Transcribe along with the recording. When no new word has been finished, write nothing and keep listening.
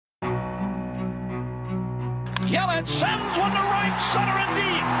Yelich sends one to right center and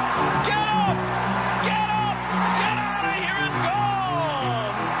deep. Get up! Get up! Get out of here and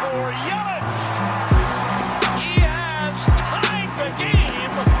gone for Yelich. He has tied the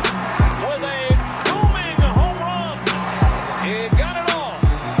game with a booming home run. He got it all.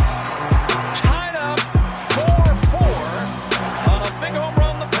 Tied up 4-4 on a big home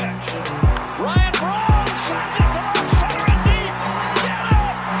run the pitch. Ryan Braun sends it to right center and deep. Get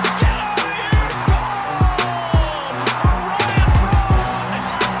up! Get out of here! Gone for Ryan Braun.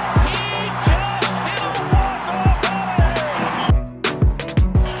 He just hit a walk-off alley.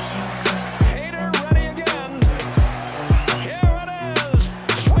 Hader ready again. Here it is.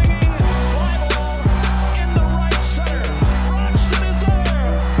 Swinging fly ball into right center. Broxton is there.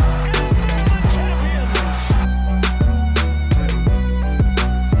 And they're the champions.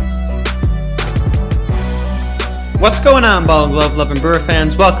 What's going on, Ball and Glove loving Brewer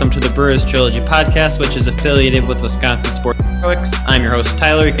fans? Welcome to the Brewers Trilogy podcast, which is affiliated with Wisconsin Sports Heroics. I'm your host,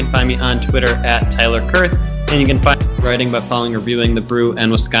 Tyler. You can find me on Twitter at Tyler Kurth, and you can find me writing by following and reviewing the Brew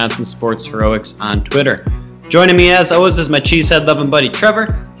and Wisconsin Sports Heroics on Twitter. Joining me, as always, is my cheesehead loving buddy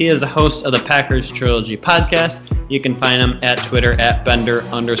Trevor. He is a host of the Packers Trilogy podcast. You can find him at Twitter at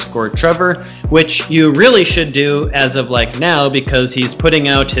Bender_Trevor, which you really should do as of like now because he's putting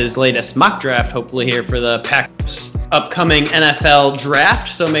out his latest mock draft, hopefully here for the Packers upcoming NFL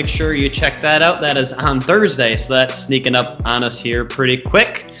draft. So make sure you check that out. That is on Thursday, so that's sneaking up on us here pretty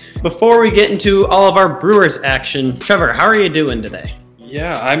quick. Before we get into all of our Brewers action, Trevor, how are you doing today?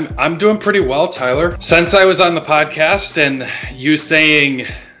 Yeah, I'm doing pretty well, Tyler. Since I was on the podcast and you saying,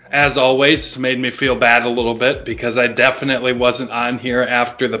 as always, made me feel bad a little bit because I definitely wasn't on here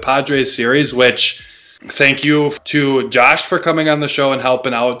after the Padres series, which thank you to Josh for coming on the show and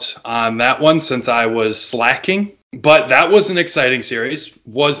helping out on that one since I was slacking. But that was an exciting series.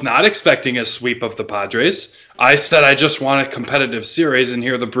 Was not expecting a sweep of the Padres. I said I just want a competitive series, and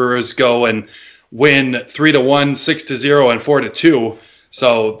here the Brewers go and win 3-1, 6-0, and 4-2.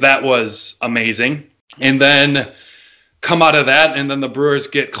 So that was amazing. And then come out of that, and then the Brewers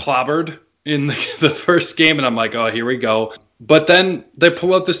get clobbered in the first game, and I'm like, oh, here we go. But then they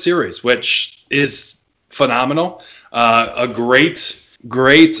pull out the series, which is phenomenal. A great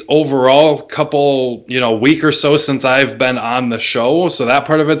overall couple, week or so since I've been on the show. So that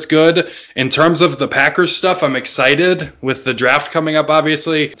part of it's good. In terms of the Packers stuff, I'm excited with the draft coming up,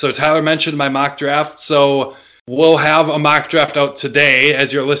 obviously. So Tyler mentioned my mock draft. So we'll have a mock draft out today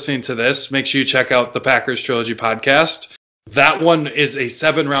as you're listening to this. Make sure you check out the Packers Trilogy podcast. That one is a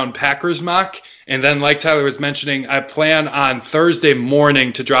 7-round Packers mock. And then like Tyler was mentioning, I plan on Thursday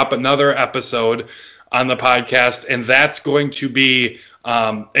morning to drop another episode on the podcast. And that's going to be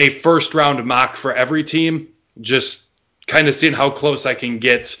a first-round mock for every team. Just kind of seeing how close I can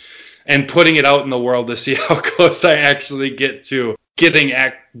get and putting it out in the world to see how close I actually get to getting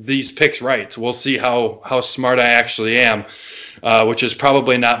these picks right. We'll see how smart I actually am, which is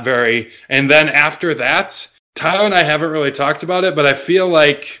probably not very. And then after that, Tyler and I haven't really talked about it, but I feel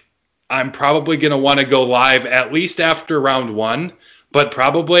like I'm probably going to want to go live at least after round 1, but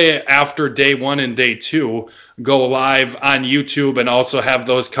probably after day 1 and day 2, go live on YouTube and also have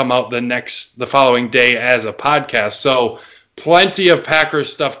those come out the following day as a podcast. So plenty of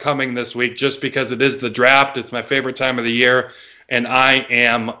Packers stuff coming this week just because it is the draft. It's my favorite time of the year. And I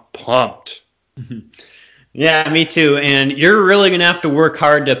am pumped. Yeah, me too. And you're really going to have to work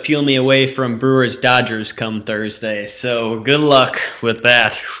hard to peel me away from Brewers-Dodgers come Thursday. So good luck with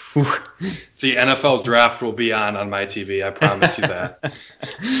that. The NFL draft will be on my TV. I promise you that.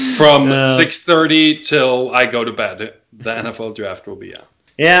 From 6:30 till I go to bed, the NFL draft will be on.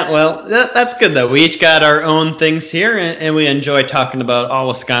 Yeah, well, that's good, though. We each got our own things here, and we enjoy talking about all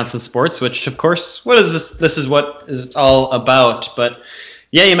Wisconsin sports, which, of course, what is this? This is what it's all about. But,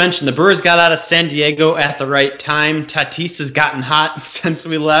 yeah, you mentioned the Brewers got out of San Diego at the right time. Tatis has gotten hot since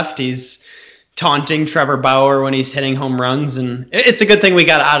we left. He's taunting Trevor Bauer when he's hitting home runs, and it's a good thing we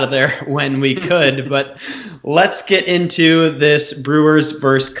got out of there when we could. But let's get into this Brewers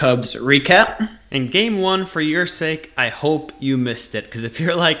vs. Cubs recap. In Game 1, for your sake, I hope you missed it, because if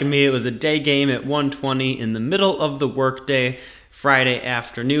you're like me, it was a day game at 1:20 in the middle of the workday, Friday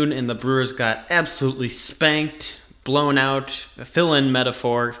afternoon, and the Brewers got absolutely spanked, blown out, fill-in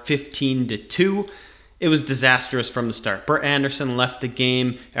metaphor, 15-2. It was disastrous from the start. Brett Anderson left the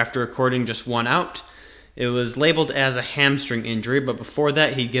game after recording just 1 out. It was labeled as a hamstring injury, but before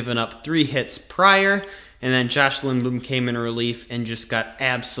that, he'd given up 3 hits prior. And then Josh Lindblom came in relief and just got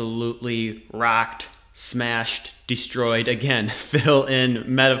absolutely rocked, smashed, destroyed. Again, fill in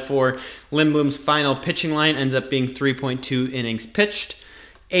metaphor. Lindblom's final pitching line ends up being 3.2 innings pitched,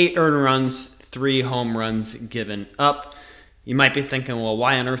 8 earned runs, 3 home runs given up. You might be thinking, well,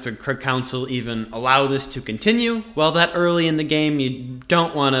 why on earth would Craig Counsell even allow this to continue? Well, that early in the game, you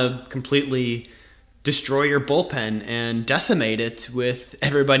don't want to completely destroy your bullpen and decimate it with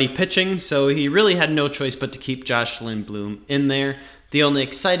everybody pitching, so he really had no choice but to keep Josh Lindblom in there. The only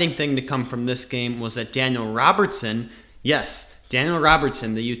exciting thing to come from this game was that Daniel Robertson, yes, Daniel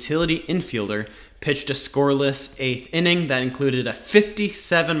Robertson, the utility infielder, pitched a scoreless 8th inning that included a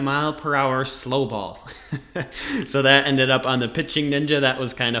 57-mile-per-hour slow ball. So that ended up on the pitching ninja. That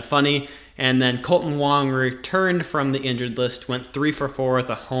was kind of funny. And then Colton Wong returned from the injured list, went 3 for 4 with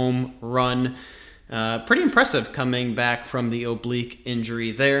a home run. Pretty impressive coming back from the oblique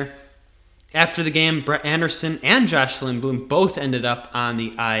injury there. After the game, Brett Anderson and Josh Lindblom both ended up on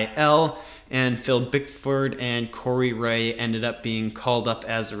the IL, and Phil Bickford and Corey Ray ended up being called up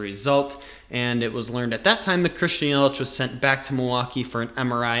as a result. And it was learned at that time that Christian Yelich was sent back to Milwaukee for an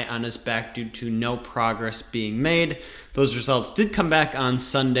MRI on his back due to no progress being made. Those results did come back on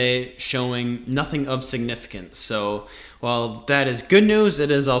Sunday, showing nothing of significance. So while that is good news, it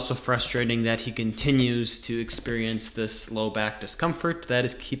is also frustrating that he continues to experience this low back discomfort that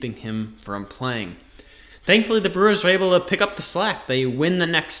is keeping him from playing. Thankfully, the Brewers were able to pick up the slack. They win the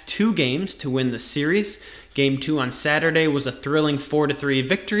next 2 games to win the series. Game 2 on Saturday was a thrilling 4-3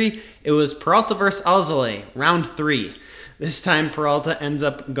 victory. It was Peralta versus Alzolay, round 3. This time, Peralta ends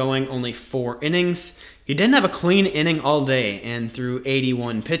up going only 4 innings. He didn't have a clean inning all day and threw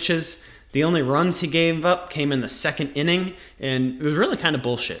 81 pitches. The only runs he gave up came in the 2nd inning, and it was really kind of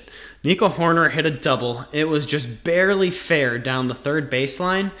bullshit. Nico Hoerner hit a double. It was just barely fair down the 3rd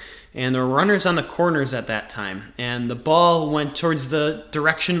baseline, and there were runners on the corners at that time. And the ball went towards the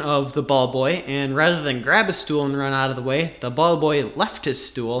direction of the ball boy, and rather than grab his stool and run out of the way, the ball boy left his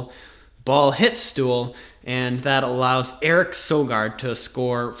stool, ball hit stool, and that allows Eric Sogard to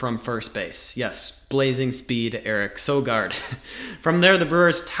score from first base. Yes, blazing speed Eric Sogard. From there, the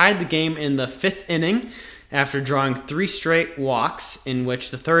Brewers tied the game in the 5th inning after drawing 3 straight walks, in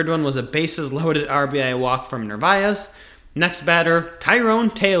which the 3rd one was a bases-loaded RBI walk from Narvaez. Next batter, Tyrone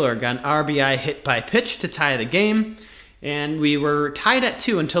Taylor got an RBI hit by pitch to tie the game, and we were tied at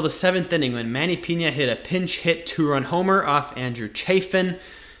 2 until the 7th inning when Manny Pena hit a pinch hit 2-run homer off Andrew Chafin.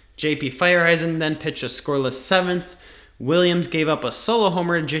 J.P. Feyereisen then pitched a scoreless 7th. Williams gave up a solo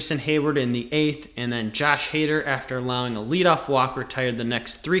homer to Jason Hayward in the 8th, and then Josh Hader, after allowing a leadoff walk, retired the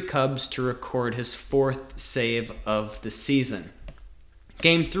next 3 Cubs to record his 4th save of the season.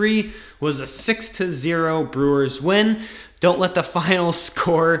 Game 3 was a 6-0 Brewers win. Don't let the final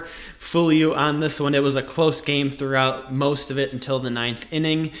score fool you on this one. It was a close game throughout most of it until the 9th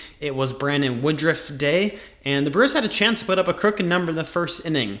inning. It was Brandon Woodruff day, and the Brewers had a chance to put up a crooked number in the 1st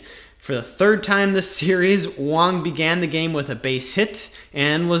inning. For the 3rd time this series, Wong began the game with a base hit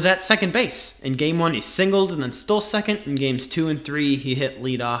and was at second base. In Game 1, he singled and then stole second. In Games 2 and 3, he hit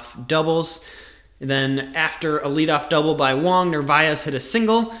leadoff doubles. Then after a leadoff double by Wong, Narvaez hit a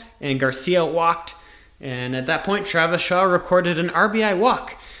single and Garcia walked. And at that point, Travis Shaw recorded an RBI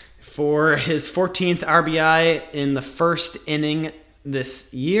walk for his 14th RBI in the 1st inning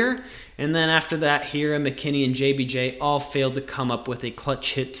this year. And then after that, Hira, McKinney, and JBJ all failed to come up with a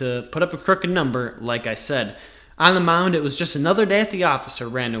clutch hit to put up a crooked number, like I said. On the mound, it was just another day at the office for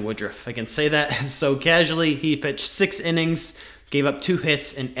Brandon Woodruff. I can say that so casually. He pitched 6 innings, gave up 2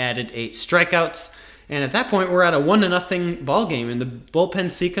 hits, and added 8 strikeouts. And at that point, we're at a 1-0 ball game, and the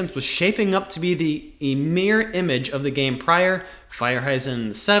bullpen sequence was shaping up to be a mirror image of the game prior. Feyereisen in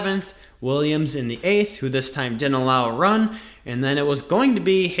the 7th, Williams in the 8th, who this time didn't allow a run, and then it was going to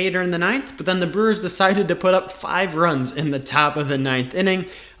be Hader in the 9th, but then the Brewers decided to put up 5 runs in the top of the 9th inning.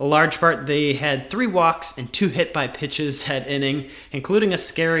 A large part, they had 3 walks and 2 hit by pitches that inning, including a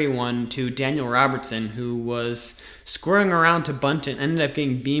scary one to Daniel Robertson, who was squirring around to bunt and ended up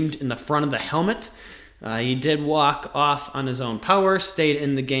getting beamed in the front of the helmet. He did walk off on his own power, stayed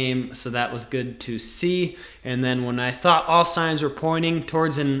in the game, so that was good to see. And then when I thought all signs were pointing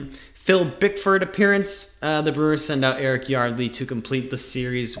towards an Phil Bickford appearance, the Brewers send out Eric Yardley to complete the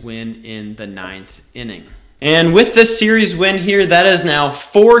series win in the 9th inning. And with this series win here, that is now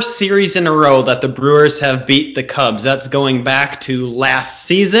 4 series in a row that the Brewers have beat the Cubs. That's going back to last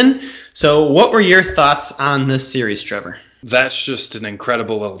season. So what were your thoughts on this series, Trevor? That's just an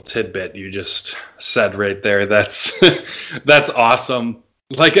incredible little tidbit you just said right there. That's that's awesome.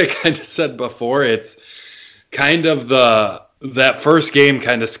 Like I kind of said before, it's kind of that first game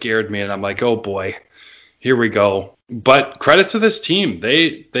kind of scared me, and I'm like, oh boy, here we go. But credit to this team.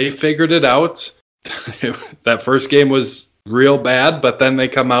 They figured it out. That first game was real bad, but then they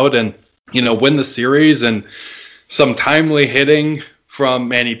come out and, win the series, and some timely hitting from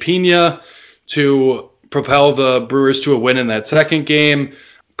Manny Pena to propel the Brewers to a win in that second game.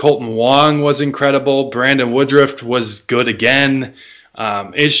 Colton Wong was incredible. Brandon Woodruff was good again.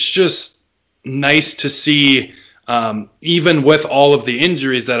 It's just nice to see, even with all of the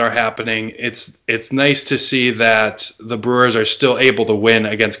injuries that are happening, it's nice to see that the Brewers are still able to win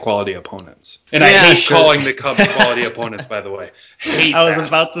against quality opponents. And I hate calling the Cubs quality opponents, by the way. I was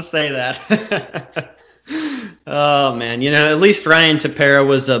about to say that. Oh, man. At least Ryan Tepera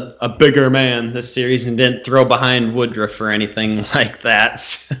was a bigger man this series and didn't throw behind Woodruff or anything like that.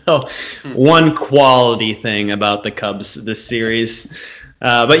 So one quality thing about the Cubs this series.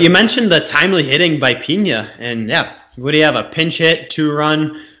 But you mentioned the timely hitting by Pena. And, yeah, what do you have? A pinch hit,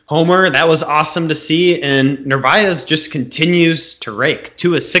 2-run homer. That was awesome to see. And Narvaez just continues to rake.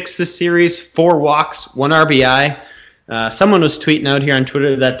 2 of 6 this series, 4 walks, 1 RBI. Someone was tweeting out here on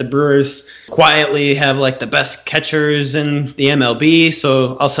Twitter that the Brewers quietly have the best catchers in the MLB.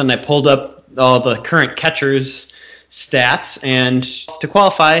 So all of a sudden I pulled up all the current catchers stats, and to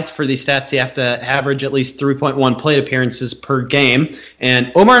qualify for these stats you have to average at least 3.1 plate appearances per game.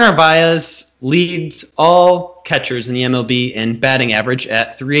 And Omar Narvaez leads all catchers in the MLB in batting average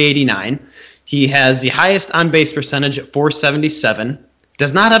at 389. He has the highest on-base percentage at 477.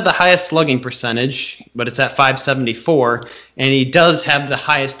 Does not have the highest slugging percentage, but it's at 574, and he does have the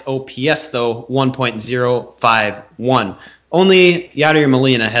highest OPS, though, 1.051. Only Yadier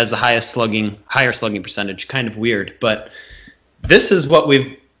Molina has the higher slugging percentage. Kind of weird, but this is what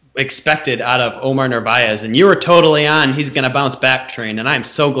we've expected out of Omar Narvaez, and you were totally on he's going to bounce back train, and I'm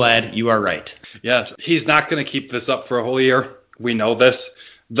so glad you are right. Yes, he's not going to keep this up for a whole year. We know this.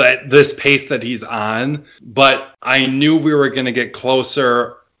 This pace that he's on, but I knew we were going to get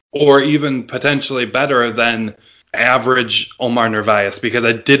closer or even potentially better than average Omar Narvaez, because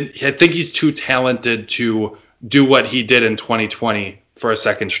I think he's too talented to do what he did in 2020 for a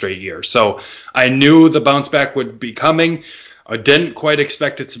second straight year. So I knew the bounce back would be coming. I didn't quite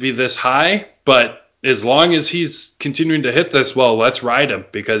expect it to be this high, but as long as he's continuing to hit this well, let's ride him,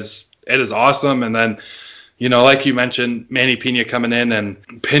 because it is awesome. And then, like you mentioned, Manny Pena coming in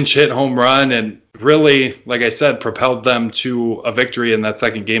and pinch hit home run and really, like I said, propelled them to a victory in that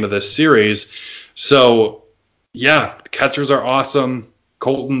second game of this series. So, yeah, catchers are awesome.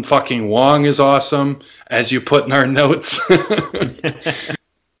 Colton fucking Wong is awesome, as you put in our notes.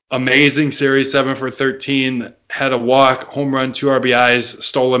 Amazing series, 7 for 13. Had a walk, home run, 2 RBIs,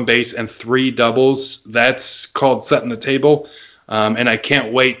 stolen base, and 3 doubles. That's called setting the table. And I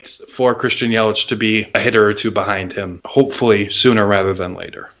can't wait for Christian Yelich to be a hitter or two behind him, hopefully sooner rather than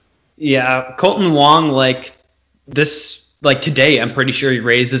later. Yeah, Colton Wong, today, I'm pretty sure he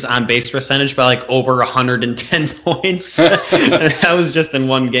raised his on-base percentage by over 110 points. That was just in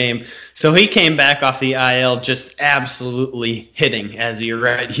one game. So he came back off the IL just absolutely hitting, as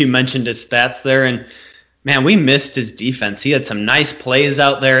you mentioned his stats there. And man, we missed his defense. He had some nice plays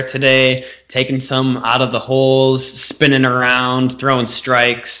out there today, taking some out of the holes, spinning around, throwing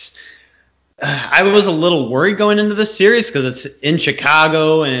strikes. I was a little worried going into this series because it's in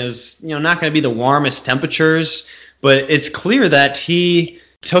Chicago and it was, not going to be the warmest temperatures. But it's clear that he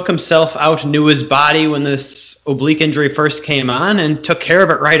took himself out, knew his body when this oblique injury first came on, and took care of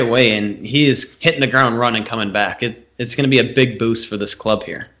it right away. And he is hitting the ground running coming back. It's going to be a big boost for this club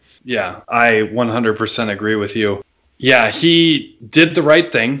here. Yeah, I 100% agree with you. Yeah, he did the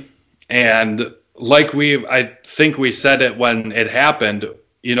right thing. And I think we said it when it happened,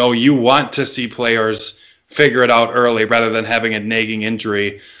 you want to see players figure it out early rather than having a nagging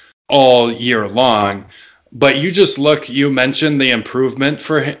injury all year long. But you mentioned the improvement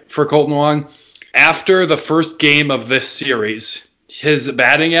for Colton Wong. After the first game of this series, his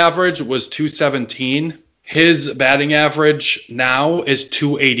batting average was 217. His batting average now is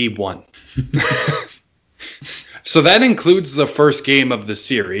 281. So that includes the first game of the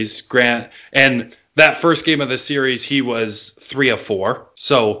series, Grant. And that first game of the series, he was 3 of 4.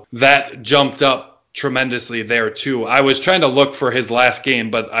 So that jumped up tremendously there, too. I was trying to look for his last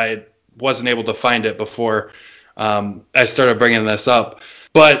game, but I wasn't able to find it before I started bringing this up.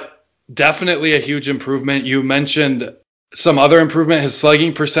 But definitely a huge improvement. You mentioned some other improvement. His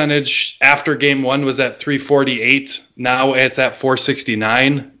slugging percentage after game 1 was at 348. Now it's at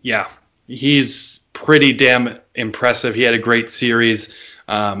 469. Yeah, he's pretty damn impressive. He had a great series.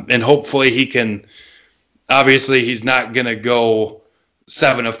 And hopefully he can, obviously he's not going to go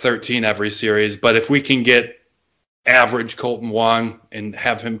 7 of 13 every series, but if we can get average Colton Wong and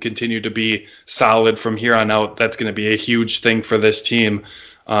have him continue to be solid from here on out, that's going to be a huge thing for this team,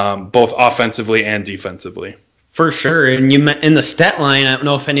 both offensively and defensively. For sure. And in the stat line, I don't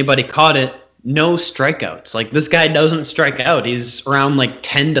know if anybody caught it, no strikeouts. Like, this guy doesn't strike out. He's around like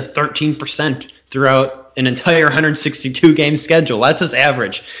 10 to 13% throughout an entire 162 game schedule. That's his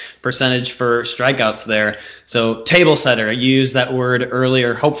average percentage for strikeouts there. So table setter, you used that word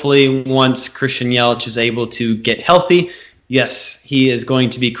earlier. Hopefully once Christian Yelich is able to get healthy, yes, he is going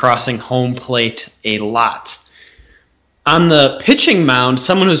to be crossing home plate a lot. On the pitching mound,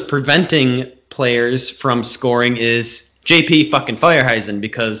 someone who's preventing players from scoring is JP fucking Feierheisen,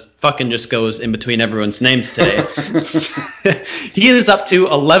 because fucking just goes in between everyone's names today. He is up to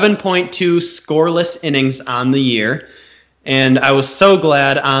 11.2 scoreless innings on the year. And I was so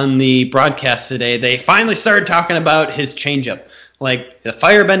glad on the broadcast today, they finally started talking about his changeup. Like, the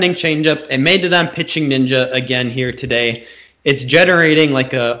firebending changeup, it made it on Pitching Ninja again here today. It's generating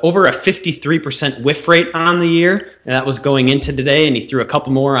like over a 53% whiff rate on the year, and that was going into today, and he threw a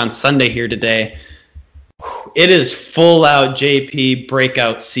couple more on Sunday here today. It is full-out JP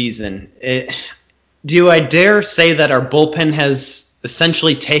breakout season. Do I dare say that our bullpen has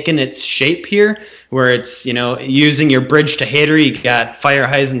essentially taken its shape here, where it's, using your bridge to hitter, you got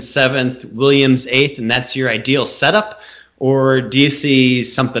Feierheisen 7th, Williams 8th, and that's your ideal setup? Or do you see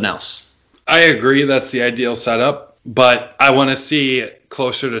something else? I agree that's the ideal setup, but I want to see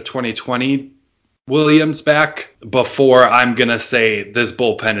closer to 2020 Williams back before I'm going to say this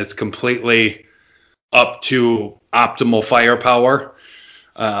bullpen is completely up to optimal firepower.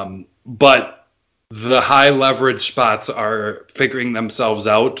 But the high leverage spots are figuring themselves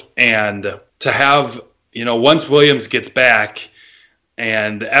out. And to have, once Williams gets back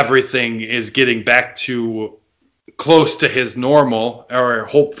and everything is getting back to close to his normal, or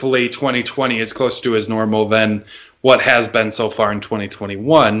hopefully 2020 is close to his normal than what has been so far in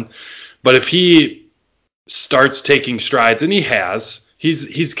 2021. But if he starts taking strides, and he has,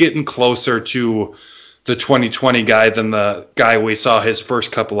 he's getting closer to the 2020 guy than the guy we saw his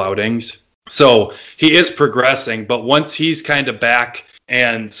first couple outings. So he is progressing, but once he's kind of back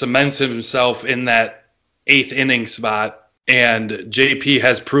and cements himself in that 8th inning spot, and JP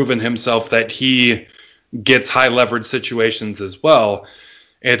has proven himself that he gets high leverage situations as well,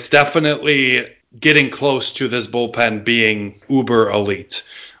 it's definitely getting close to this bullpen being uber elite.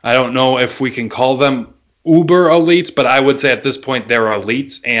 I don't know if we can call them uber elites, but I would say at this point they're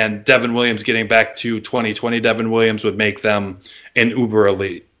elites, and Devin Williams getting back to 2020 Devin Williams would make them an uber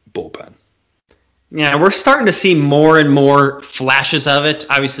elite bullpen. Yeah, we're starting to see more and more flashes of it.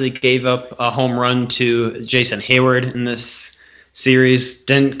 Obviously gave up a home run to Jason Hayward in this series.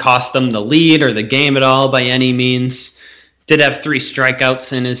 Didn't cost them the lead or the game at all by any means. Did have 3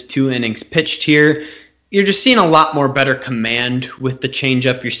 strikeouts in his 2 innings pitched here. You're just seeing a lot more better command with the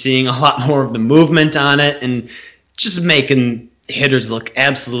changeup. You're seeing a lot more of the movement on it, and just making hitters look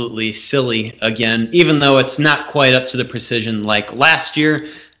absolutely silly again, even though it's not quite up to the precision like last year.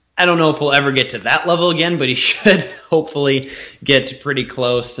 I don't know if we'll ever get to that level again, but he should hopefully get pretty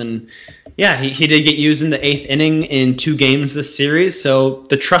close. And yeah, he did get used in the 8th inning in 2 games this series, so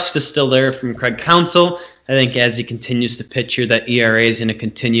the trust is still there from Craig Counsell. I think as he continues to pitch here, that ERA is going to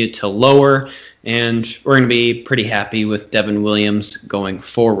continue to lower, and we're going to be pretty happy with Devin Williams going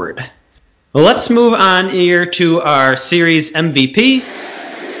forward. Well, let's move on here to our series MVP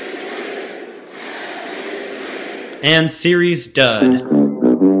and series dud.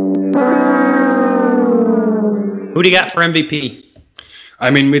 Who do you got for MVP?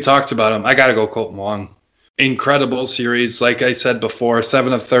 I mean, we talked about him. I got to go Kolten Wong. Incredible series. Like I said before,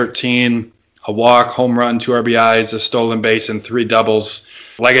 7 of 13, a walk, home run, 2 RBIs, a stolen base, and 3 doubles.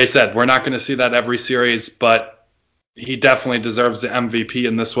 Like I said, we're not going to see that every series, but he definitely deserves the MVP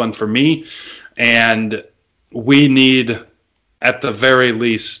in this one for me. And we need, at the very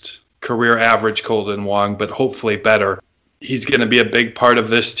least, career average Kolten Wong, but hopefully better. He's going to be a big part of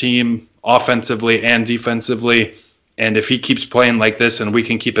this team, offensively and defensively. And if he keeps playing like this and we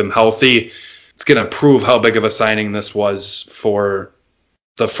can keep him healthy, it's going to prove how big of a signing this was for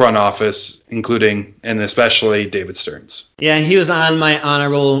the front office, including and especially David Stearns. Yeah, he was on my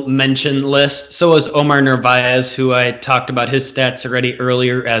honorable mention list. So was Omar Narvaez, who I talked about his stats already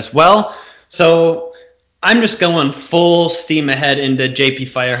earlier as well. So I'm just going full steam ahead into JP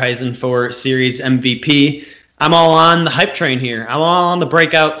Feierheisen for series MVP. I'm all on the hype train here. I'm all on the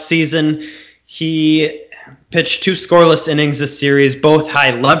breakout season. He pitched 2 scoreless innings this series, both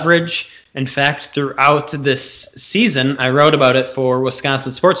high leverage. In fact, throughout this season, I wrote about it for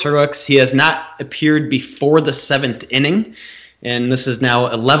Wisconsin Sports Heroics, he has not appeared before the 7th inning. And this is now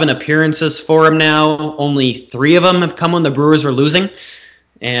 11 appearances for him now. Only 3 of them have come when the Brewers were losing.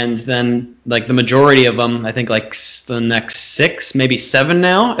 And then, like, the majority of them, I think, like, the next 6, maybe 7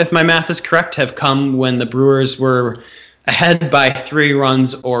 now, if my math is correct, have come when the Brewers were ahead by 3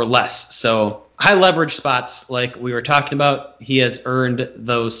 runs or less. So high leverage spots like we were talking about, he has earned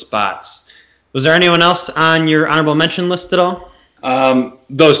those spots. Was there anyone else on your honorable mention list at all?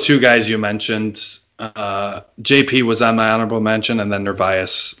 Those 2 guys you mentioned, JP was on my honorable mention, and then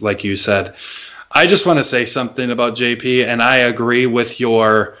Narvaez, like you said. I just want to say something about JP, and I agree with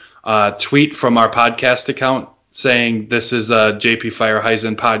your tweet from our podcast account saying this is a JP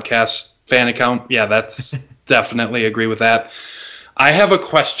Feierheisen podcast fan account. Yeah, that's definitely agree with that. I have a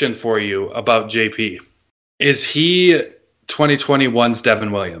question for you about JP. Is he 2021's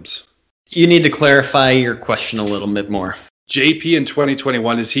Devin Williams? You need to clarify your question a little bit more. JP in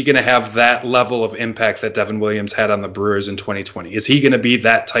 2021, is he going to have that level of impact that Devin Williams had on the Brewers in 2020? Is he going to be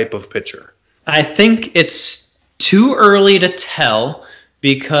that type of pitcher? I think it's too early to tell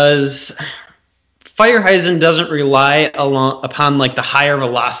because Feierheisen doesn't rely upon like the higher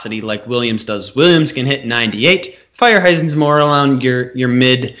velocity like Williams does. Williams can hit 98. Feierheisen's more around your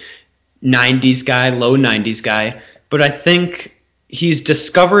mid 90s guy, low 90s guy. But I think he's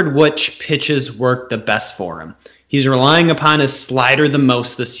discovered which pitches work the best for him. He's relying upon his slider the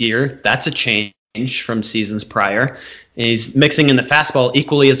most this year. That's a change from seasons prior. And he's mixing in the fastball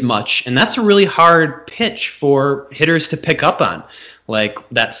equally as much. And that's a really hard pitch for hitters to pick up on. Like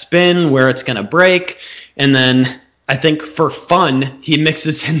that spin where it's going to break. And then I think for fun, he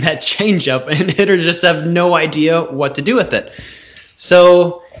mixes in that changeup and hitters just have no idea what to do with it.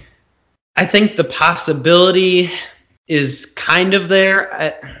 So I think the possibility is kind of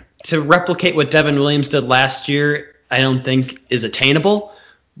there. To replicate what Devin Williams did last year, I don't think is attainable.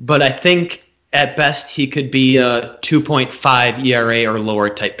 But I think at best he could be a 2.5 ERA or lower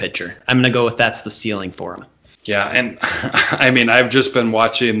type pitcher. I'm going to go with that's the ceiling for him. Yeah, and I mean, I've just been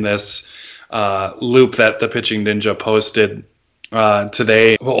watching this loop that the Pitching Ninja posted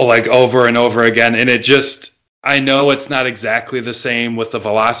today, like over and over again. And it just, I know it's not exactly the same with the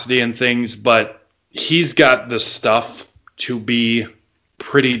velocity and things, but he's got the stuff to be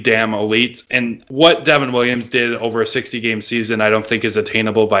pretty damn elite. And what Devin Williams did over a 60-game season, I don't think is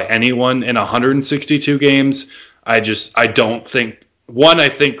attainable by anyone in 162 games. I don't think, one, I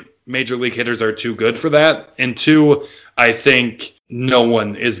think major league hitters are too good for that. And 2, I think no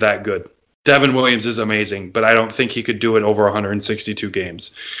one is that good. Devin Williams is amazing, but I don't think he could do it over 162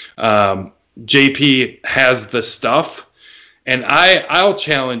 games. JP has the stuff, and I'll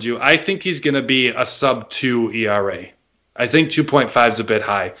challenge you. I think he's going to be a sub-2 ERA. I think 2.5 is a bit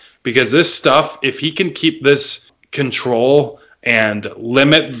high because this stuff, if he can keep this control and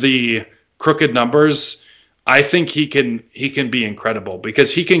limit the crooked numbers, I think he can be incredible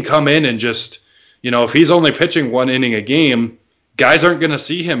because he can come in and just, if he's only pitching 1 inning a game, guys aren't going to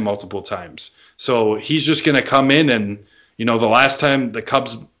see him multiple times. So he's just going to come in and, the last time the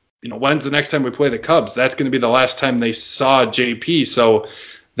Cubs, when's the next time we play the Cubs? That's going to be the last time they saw JP. So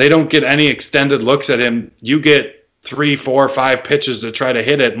they don't get any extended looks at him. You get 3, 4, 5 pitches to try to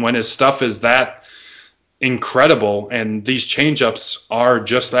hit it. And when his stuff is that incredible, and these changeups are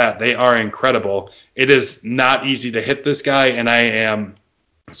just that, they are incredible. It is not easy to hit this guy, and I am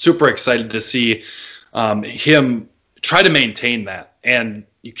super excited to see him try to maintain that. And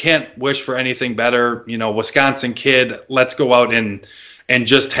you can't wish for anything better. Wisconsin kid, let's go out and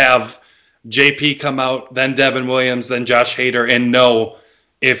just have JP come out, then Devin Williams, then Josh Hader, and know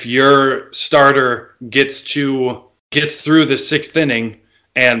if your starter gets through the 6th inning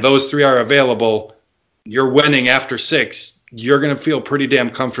and those 3 are available, you're winning after 6, you're going to feel pretty damn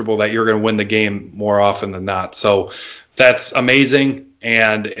comfortable that you're going to win the game more often than not. So that's amazing,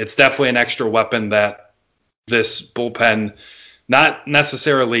 and it's definitely an extra weapon that this bullpen not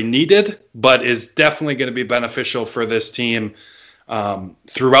necessarily needed, but is definitely going to be beneficial for this team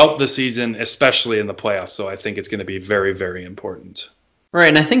throughout the season, especially in the playoffs. So I think it's going to be very, very important. Right,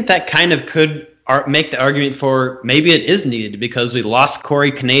 and I think that kind of could make the argument for maybe it is needed because we lost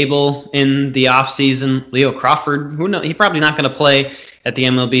Corey Knebel in the offseason. Leo Crawford, who knows, he's probably not going to play at the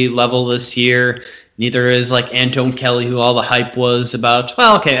MLB level this year. Neither is like Antone Kelly, who all the hype was about.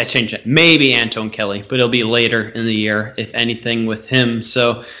 Well, okay, I changed it. Maybe Antone Kelly, but it'll be later in the year, if anything, with him.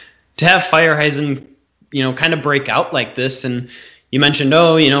 So to have Feierheisen, kind of break out like this, and you mentioned,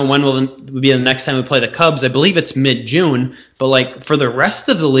 when will be the next time we play the Cubs? I believe it's mid-June. But, for the rest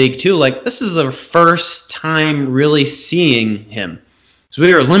of the league, too, this is the first time really seeing him. So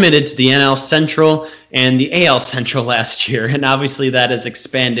we were limited to the NL Central and the AL Central last year. And obviously that has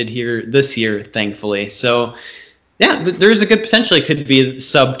expanded here this year, thankfully. So, yeah, there's a good potential. It could be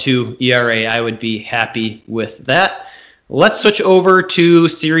sub-2 ERA. I would be happy with that. Let's switch over to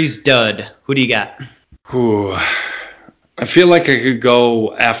Series Dud. Who do you got? I feel like I could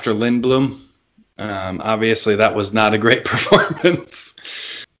go after Lindblom. Obviously, that was not a great performance.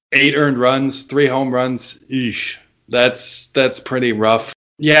 8 earned runs, 3 home runs. Eesh, that's pretty rough.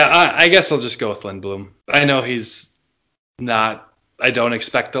 Yeah, I guess I'll just go with Lindblom. I know he's not. I don't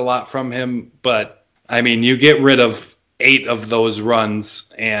expect a lot from him, but I mean, you get rid of 8 of those runs,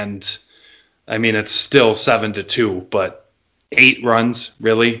 and I mean, it's still 7-2, but 8 runs,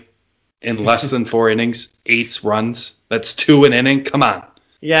 really? In less than 4 innings? 8 runs? That's 2 an inning? Come on.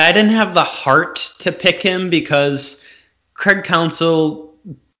 Yeah, I didn't have the heart to pick him because Craig Counsell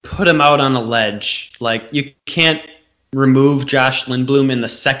put him out on a ledge. Like, you can't remove Josh Lindblom in the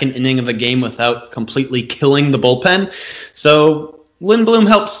second inning of a game without completely killing the bullpen. So Lindblom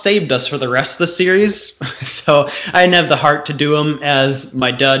helped save us for the rest of the series. So I didn't have the heart to do him as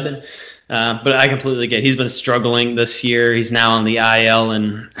my dud. But I completely get it. He's been struggling this year. He's now on the IL,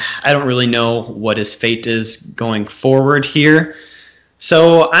 and I don't really know what his fate is going forward here.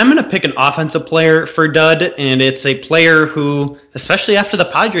 So I'm going to pick an offensive player for dud, and it's a player who, especially after the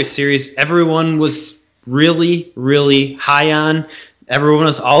Padres series, everyone was really, really high on. Everyone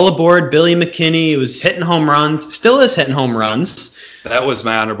was all aboard Billy McKinney. He was hitting home runs, still is hitting home runs. That was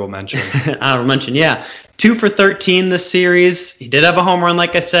my honorable mention. Honorable mention, yeah. 2 for 13 this series. He did have a home run,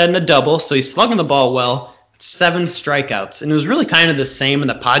 like I said, and a double, so he's slugging the ball well. 7 strikeouts. And it was really kind of the same in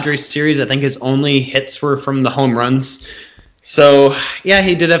the Padres series. I think his only hits were from the home runs. So, yeah,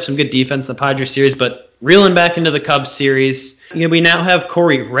 he did have some good defense in the Padres series, but reeling back into the Cubs series, we now have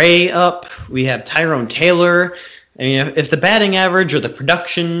Corey Ray up. We have Tyrone Taylor. I mean, if the batting average or the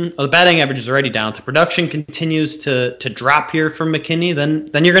production, the batting average is already down, if the production continues to drop here from McKinney,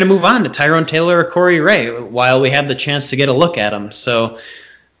 then you're going to move on to Tyrone Taylor or Corey Ray while we have the chance to get a look at him. So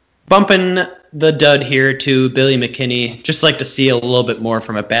bumping the dud here to Billy McKinney, just like to see a little bit more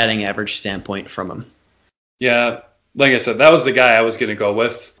from a batting average standpoint from him. Yeah, like I said, that was the guy I was going to go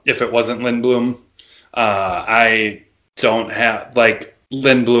with if it wasn't Lindblom. I don't have,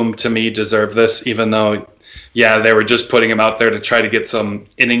 Lindblom to me deserved this, even though, yeah, they were just putting him out there to try to get some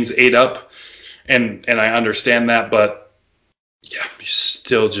innings ate up, and I understand that, but yeah, you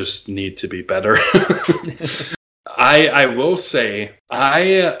still just need to be better. I will say,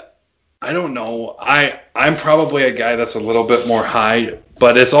 I don't know, I'm probably a guy that's a little bit more high,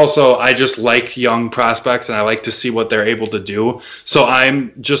 but it's also, I just like young prospects and I like to see what they're able to do. So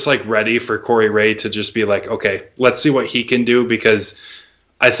I'm just ready for Corey Ray to just be okay, let's see what he can do, because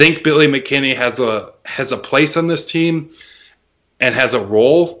I think Billy McKinney has a place on this team and has a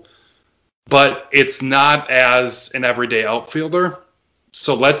role, but it's not as an everyday outfielder.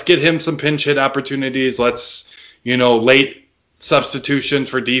 So let's get him some pinch hit opportunities. Let's, late substitutions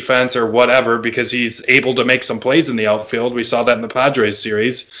for defense or whatever, because he's able to make some plays in the outfield. We saw that in the Padres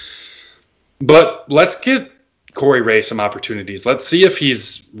series. But let's get Corey Ray some opportunities. Let's see if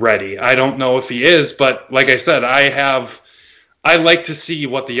he's ready. I don't know if he is, but like I said, I like to see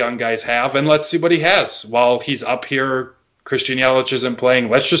what the young guys have, and let's see what he has. While he's up here, Christian Yelich isn't playing.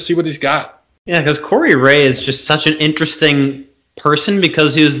 Let's just see what he's got. Yeah, because Corey Ray is just such an interesting person,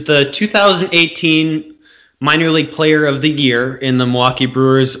 because he was the 2018 Minor League Player of the Year in the Milwaukee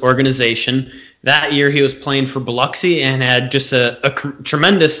Brewers organization. That year he was playing for Biloxi and had just a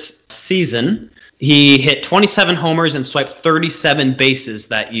tremendous season. He hit 27 homers and swiped 37 bases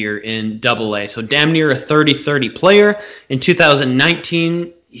that year in Double-A, so damn near a 30-30 player. In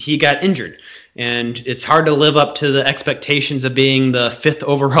 2019, he got injured, and it's hard to live up to the expectations of being the 5th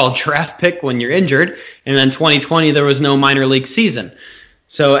overall draft pick when you're injured. And then 2020, there was no minor league season.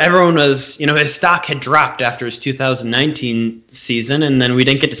 So everyone was, his stock had dropped after his 2019 season, and then we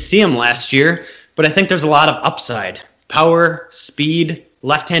didn't get to see him last year. But I think there's a lot of upside. Power, speed,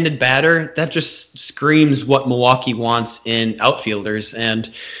 left-handed batter, that just screams what Milwaukee wants in outfielders. And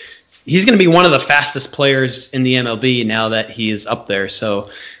he's going to be one of the fastest players in the MLB now that he is up there. So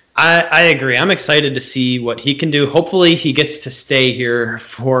I agree. I'm excited to see what he can do. Hopefully he gets to stay here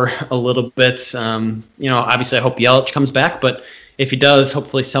for a little bit. Obviously I hope Yelich comes back, but if he does,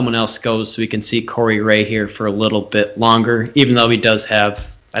 hopefully someone else goes so we can see Corey Ray here for a little bit longer, even though he does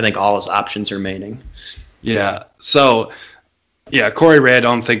have, I think, all his options remaining. Yeah. So, yeah, Corey Ray I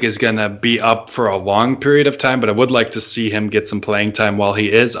don't think is going to be up for a long period of time, but I would like to see him get some playing time while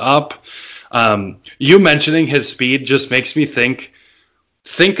he is up. You mentioning his speed just makes me think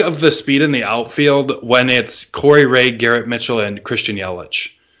of the speed in the outfield when it's Corey Ray, Garrett Mitchell, and Christian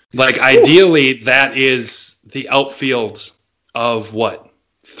Yelich. Ideally, that is the outfield of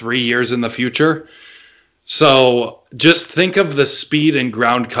 3 years in the future. So just think of the speed and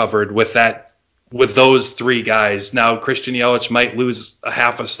ground covered with those 3 guys. Now Christian Yelich might lose a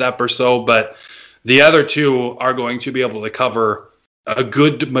half a step or so, but the other 2 are going to be able to cover a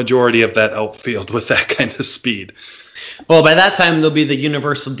good majority of that outfield with that kind of speed. Well, by that time, there'll be the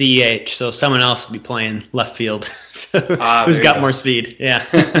universal DH, so someone else will be playing left field. Who's got more speed? Yeah,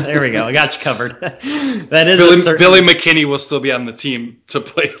 there we go. I got you covered. That is Billy McKinney will still be on the team to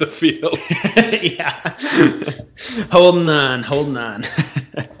play the field. Yeah. Holding on.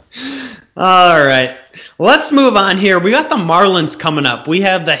 All right. Let's move on here. We got the Marlins coming up. We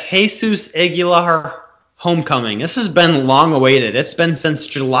have the Jesus Aguilar homecoming. This has been long awaited. It's been since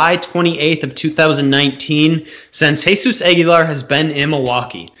July 28th of 2019 since Jesus Aguilar has been in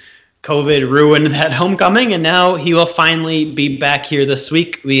Milwaukee. COVID ruined that homecoming, and now he will finally be back here this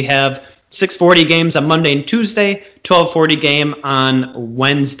week. We have 6:40 games on Monday and Tuesday, 12:40 game on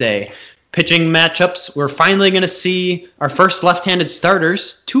Wednesday. Pitching matchups, we're finally going to see our first left-handed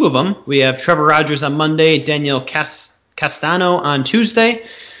starters, 2 of them. We have Trevor Rogers on Monday, Daniel Castano on Tuesday.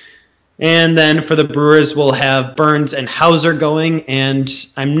 And then for the Brewers, we'll have Burns and Hauser going. And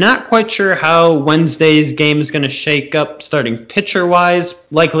I'm not quite sure how Wednesday's game is going to shake up starting pitcher-wise.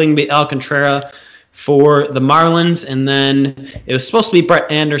 Likely going to be Alcantara for the Marlins. And then it was supposed to be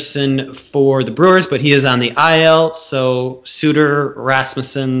Brett Anderson for the Brewers, but he is on the IL. So Suter,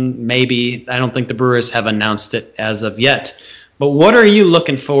 Rasmussen, maybe. I don't think the Brewers have announced it as of yet. But what are you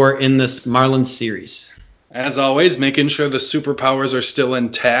looking for in this Marlins series? As always, making sure the superpowers are still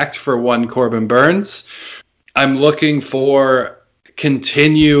intact for one Corbin Burns. I'm looking for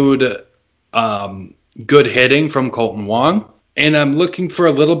continued good hitting from Colton Wong. And I'm looking for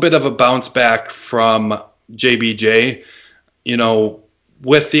a little bit of a bounce back from JBJ. You know,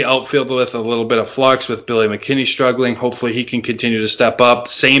 with the outfield with a little bit of flux, with Billy McKinney struggling, hopefully he can continue to step up.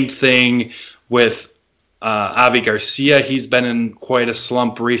 Same thing with Avi Garcia. He's been in quite a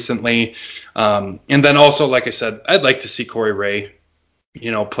slump recently. And then also, like I said, I'd like to see Corey Ray,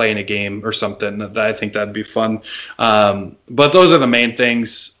 play in a game or something. I think that'd be fun. But those are the main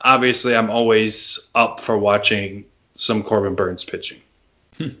things. Obviously, I'm always up for watching some Corbin Burns pitching.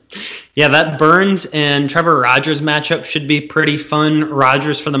 Yeah, that Burns and Trevor Rogers matchup should be pretty fun.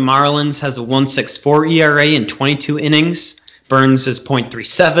 Rogers for the Marlins has a 1.64 ERA in 22 innings. Burns is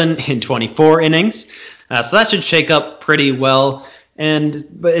 0.37 in 24 innings. So that should shake up pretty well.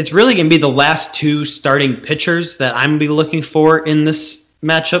 But it's really going to be the last 2 starting pitchers that I'm going to be looking for in this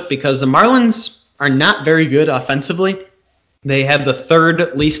matchup because the Marlins are not very good offensively. They have the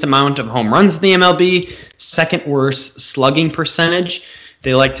 3rd least amount of home runs in the MLB, 2nd worst slugging percentage.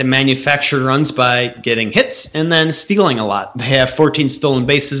 They like to manufacture runs by getting hits and then stealing a lot. They have 14 stolen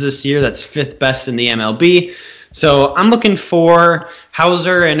bases this year. That's 5th best in the MLB. So I'm looking for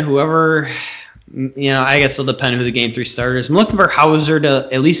Hauser and whoever, I guess it'll depend who the Game 3 starter is. I'm looking for Hauser to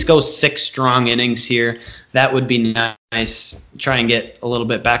at least go 6 strong innings here. That would be nice. Try and get a little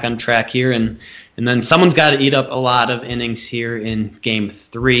bit back on track here. And then someone's got to eat up a lot of innings here in Game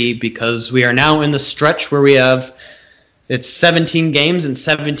 3 because we are now in the stretch where we have it's 17 games in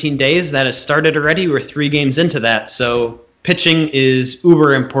 17 days. That has started already. We're 3 games into that. So pitching is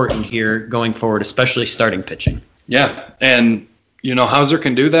uber important here going forward, especially starting pitching. Yeah, and, Hauser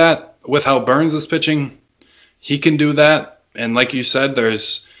can do that. With how Burns is pitching, he can do that. And like you said,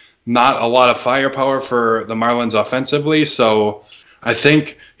 there's not a lot of firepower for the Marlins offensively. So I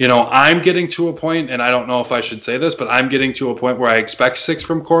think, I'm getting to a point, and I don't know if I should say this, but I'm getting to a point where I expect 6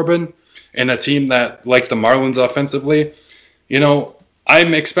 from Corbin. And a team that, like the Marlins offensively,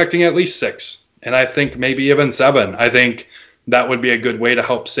 I'm expecting at least 6. And I think maybe even 7. I think that would be a good way to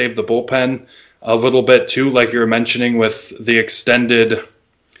help save the bullpen a little bit too, like you were mentioning with the extended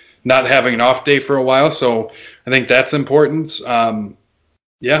not having an off day for a while. So I think that's important. I'm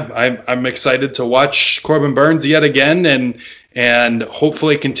excited to watch Corbin Burns yet again and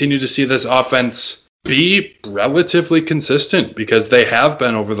hopefully continue to see this offense be relatively consistent because they have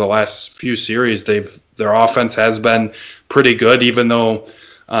been over the last few series. Their offense has been pretty good, even though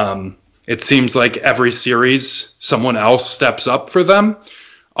it seems like every series someone else steps up for them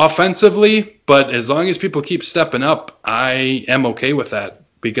offensively. But as long as people keep stepping up, I am okay with that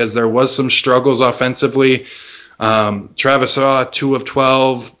because there was some struggles offensively. Travis Shaw, 2 of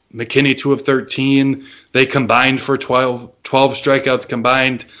 12, McKinney, 2 of 13. They combined for 12 strikeouts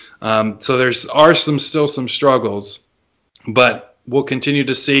combined. So there are still some struggles, but we'll continue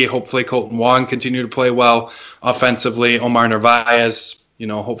to see. Hopefully Colton Wong continue to play well offensively. Omar Narvaez,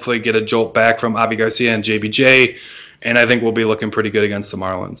 hopefully get a jolt back from Avi Garcia and JBJ, and I think we'll be looking pretty good against the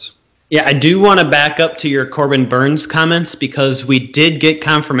Marlins. Yeah, I do want to back up to your Corbin Burns comments because we did get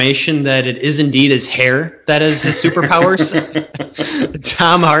confirmation that it is indeed his hair that is his superpowers.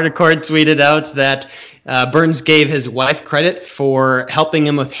 Tom Hardicourt tweeted out that Burns gave his wife credit for helping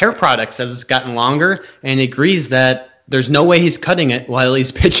him with hair products as it's gotten longer, and agrees that there's no way he's cutting it while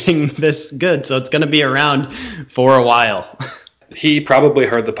he's pitching this good. So it's going to be around for a while. He probably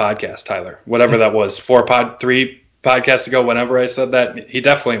heard the podcast, Tyler, whatever that was, 3 podcasts ago, whenever I said that. He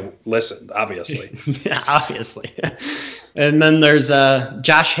definitely listened, obviously. Yeah, obviously. And then there's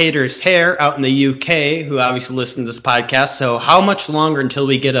Josh Hader's Hair out in the UK, who obviously listens to this podcast. So how much longer until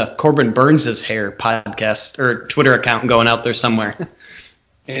we get a Corbin Burns' Hair podcast or Twitter account going out there somewhere?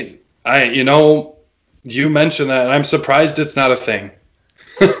 You mentioned that, and I'm surprised it's not a thing.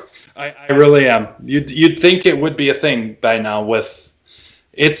 I really am. You'd think it would be a thing by now.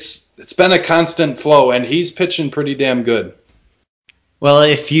 It's been a constant flow, and he's pitching pretty damn good. Well,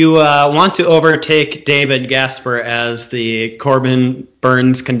 if you want to overtake David Gasper as the Corbin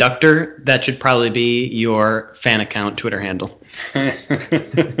Burns conductor, that should probably be your fan account Twitter handle.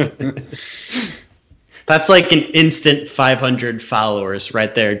 That's like an instant 500 followers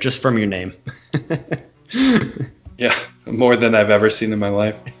right there, just from your name. Yeah, more than I've ever seen in my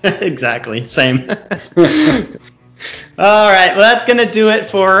life. Exactly, same. All right, well, that's going to do it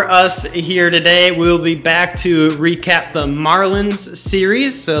for us here today. We'll be back to recap the Marlins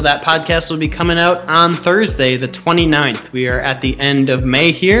series. So that podcast will be coming out on Thursday, the 29th. We are at the end of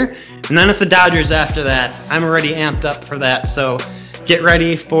May here. And then it's the Dodgers after that. I'm already amped up for that. So get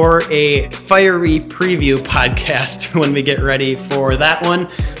ready for a fiery preview podcast when we get ready for that one.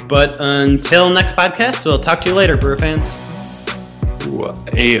 But until next podcast, we'll talk to you later, Brewer fans.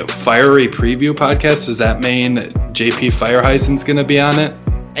 A fiery preview podcast? Does that mean JP Fireheisen's going to be on it?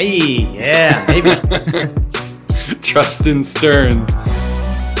 Hey, yeah, maybe. Justin Stearns.